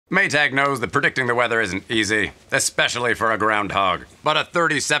Maytag knows that predicting the weather isn't easy, especially for a groundhog. But a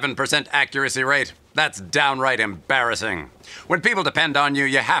 37% accuracy rate, that's downright embarrassing. When people depend on you,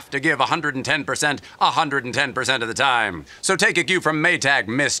 you have to give 110%, 110% of the time. So take a cue from Maytag,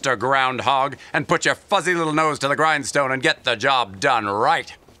 Mr. Groundhog, and put your fuzzy little nose to the grindstone and get the job done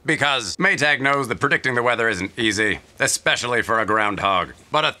right. Because Maytag knows that predicting the weather isn't easy, especially for a groundhog.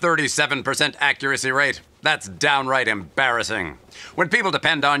 But a 37% accuracy rate, that's downright embarrassing. When people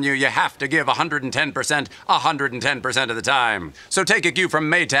depend on you, you have to give 110%, 110% of the time. So take a cue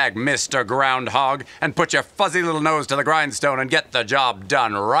from Maytag, Mr. Groundhog, and put your fuzzy little nose to the grindstone and get the job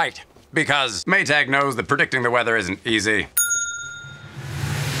done right. Because Maytag knows that predicting the weather isn't easy.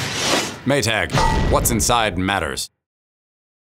 Maytag, what's inside matters.